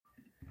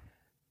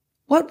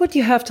What would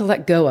you have to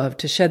let go of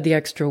to shed the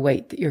extra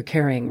weight that you're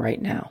carrying right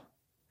now?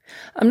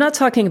 I'm not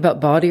talking about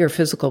body or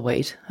physical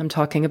weight. I'm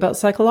talking about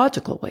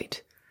psychological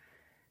weight.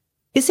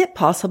 Is it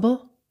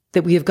possible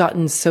that we have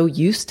gotten so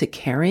used to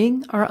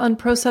carrying our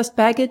unprocessed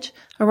baggage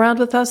around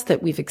with us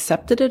that we've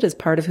accepted it as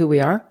part of who we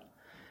are?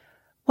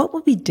 What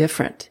would be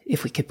different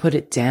if we could put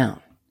it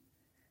down?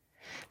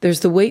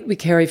 There's the weight we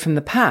carry from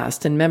the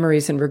past and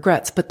memories and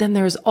regrets, but then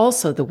there's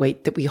also the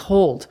weight that we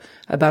hold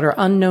about our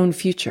unknown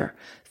future,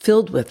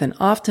 filled with and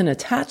often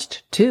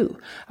attached to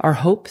our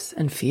hopes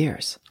and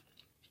fears.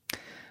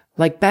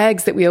 Like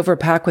bags that we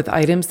overpack with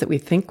items that we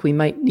think we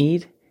might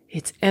need,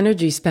 it's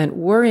energy spent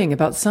worrying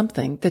about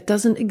something that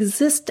doesn't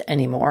exist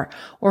anymore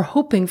or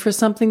hoping for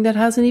something that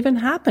hasn't even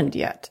happened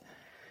yet.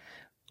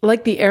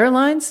 Like the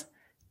airlines,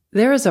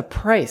 there is a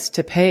price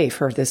to pay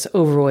for this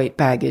overweight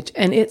baggage,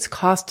 and it's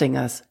costing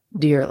us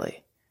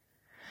dearly.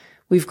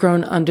 We've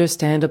grown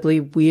understandably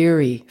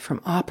weary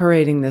from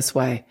operating this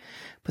way,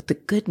 but the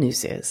good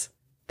news is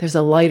there's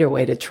a lighter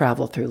way to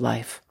travel through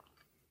life.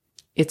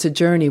 It's a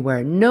journey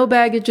where no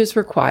baggage is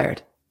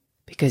required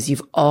because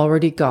you've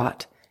already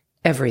got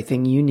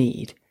everything you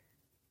need.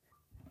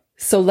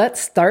 So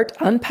let's start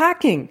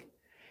unpacking.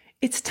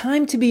 It's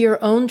time to be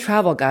your own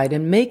travel guide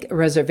and make a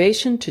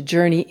reservation to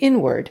journey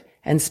inward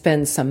and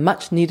spend some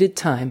much needed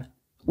time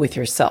with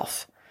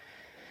yourself.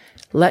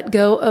 Let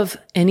go of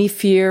any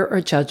fear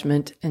or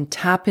judgment and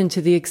tap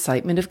into the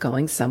excitement of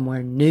going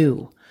somewhere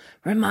new.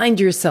 Remind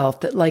yourself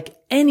that like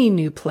any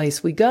new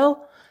place we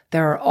go,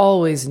 there are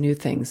always new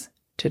things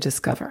to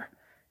discover.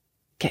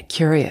 Get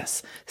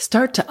curious.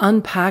 Start to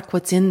unpack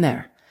what's in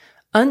there.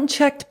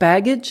 Unchecked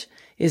baggage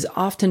is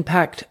often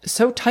packed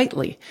so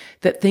tightly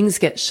that things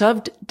get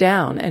shoved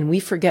down and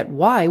we forget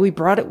why we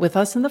brought it with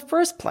us in the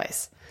first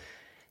place.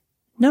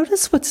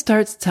 Notice what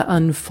starts to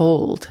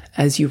unfold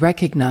as you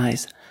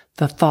recognize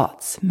the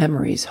thoughts,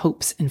 memories,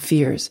 hopes, and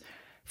fears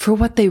for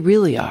what they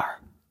really are.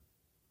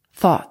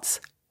 Thoughts,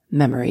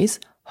 memories,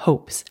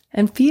 hopes,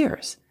 and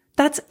fears.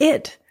 That's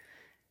it.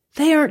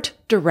 They aren't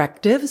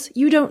directives.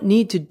 You don't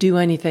need to do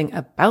anything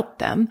about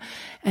them,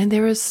 and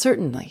there is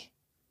certainly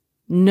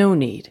no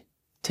need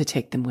to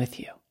take them with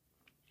you.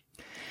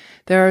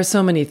 There are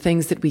so many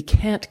things that we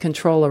can't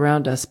control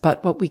around us,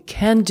 but what we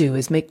can do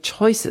is make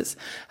choices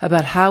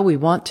about how we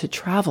want to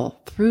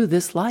travel through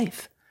this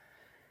life.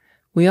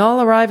 We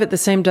all arrive at the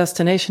same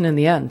destination in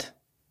the end.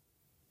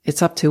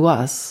 It's up to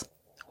us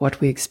what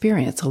we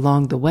experience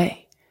along the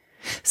way.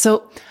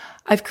 So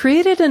I've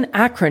created an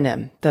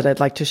acronym that I'd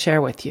like to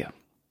share with you.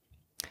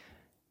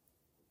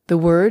 The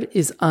word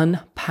is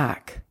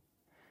unpack.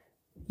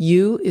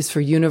 U is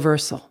for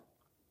universal.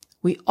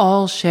 We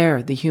all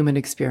share the human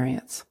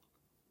experience.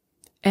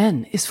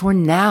 N is for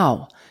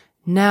now.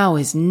 Now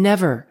is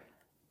never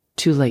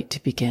too late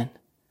to begin.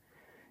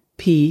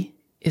 P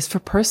is for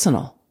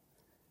personal.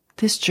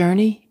 This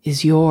journey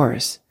is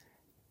yours.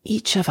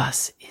 Each of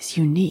us is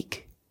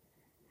unique.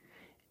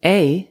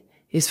 A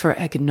is for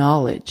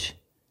acknowledge.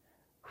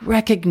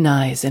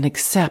 Recognize and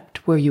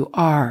accept where you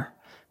are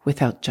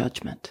without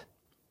judgment.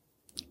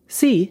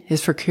 C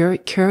is for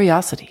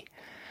curiosity.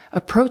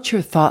 Approach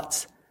your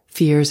thoughts,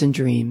 fears, and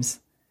dreams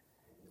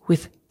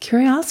with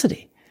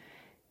curiosity.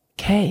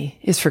 K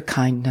is for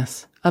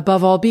kindness.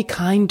 Above all, be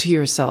kind to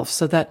yourself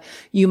so that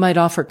you might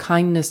offer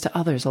kindness to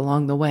others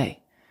along the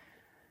way.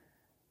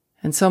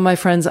 And so, my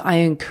friends, I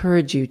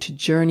encourage you to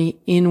journey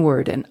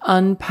inward and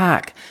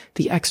unpack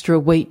the extra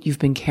weight you've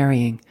been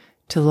carrying,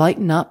 to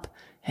lighten up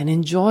and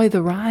enjoy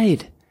the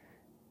ride.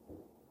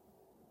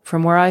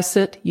 From where I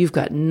sit, you've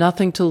got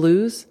nothing to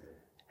lose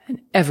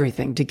and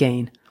everything to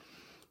gain.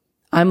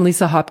 I'm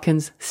Lisa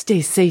Hopkins.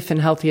 Stay safe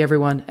and healthy,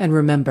 everyone, and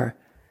remember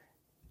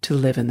to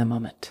live in the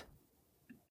moment.